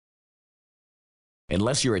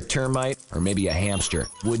Unless you're a termite or maybe a hamster,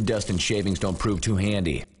 wood dust and shavings don't prove too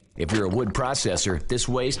handy. If you're a wood processor, this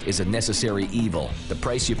waste is a necessary evil. The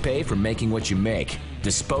price you pay for making what you make.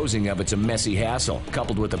 Disposing of it's a messy hassle,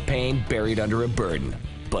 coupled with a pain buried under a burden.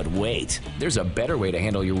 But wait, there's a better way to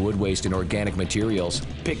handle your wood waste and organic materials.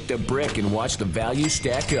 Pick the brick and watch the value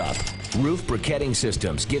stack up. Roof Briquetting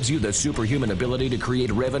Systems gives you the superhuman ability to create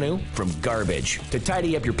revenue from garbage, to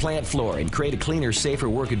tidy up your plant floor and create a cleaner, safer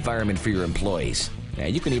work environment for your employees. Now,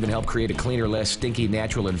 you can even help create a cleaner, less stinky,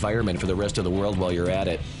 natural environment for the rest of the world while you're at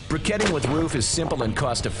it. Briquetting with roof is simple and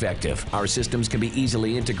cost-effective. Our systems can be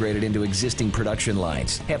easily integrated into existing production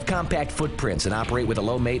lines, have compact footprints, and operate with a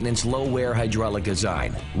low-maintenance, low-wear hydraulic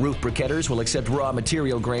design. Roof briquetters will accept raw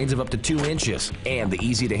material grains of up to 2 inches. And the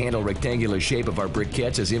easy-to-handle rectangular shape of our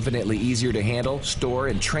briquettes is infinitely easier to handle, store,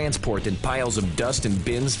 and transport than piles of dust and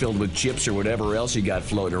bins filled with chips or whatever else you got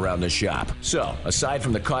floating around the shop. So, aside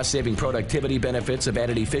from the cost-saving productivity benefits of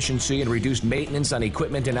added efficiency and reduced maintenance on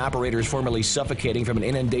equipment and operators formerly suffocating from an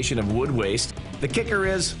inundation of wood waste, the kicker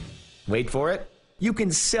is, wait for it, you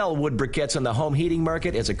can sell wood briquettes on the home heating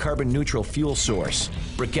market as a carbon-neutral fuel source.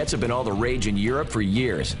 Briquettes have been all the rage in Europe for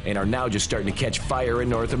years and are now just starting to catch fire in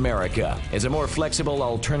North America as a more flexible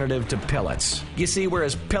alternative to pellets. You see,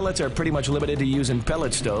 whereas pellets are pretty much limited to using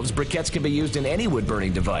pellet stoves, briquettes can be used in any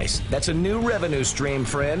wood-burning device. That's a new revenue stream,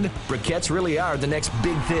 friend. Briquettes really are the next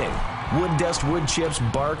big thing. Wood dust, wood chips,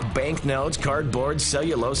 bark, banknotes, cardboard,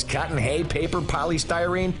 cellulose, cotton, hay, paper,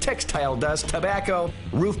 polystyrene, textile dust, tobacco.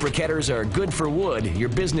 Roof briquetters are good for wood, your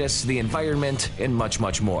business, the environment, and much,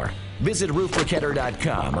 much more. Visit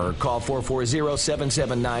roofbriquetter.com or call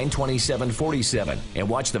 440-779-2747 and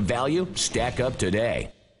watch the value stack up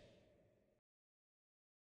today.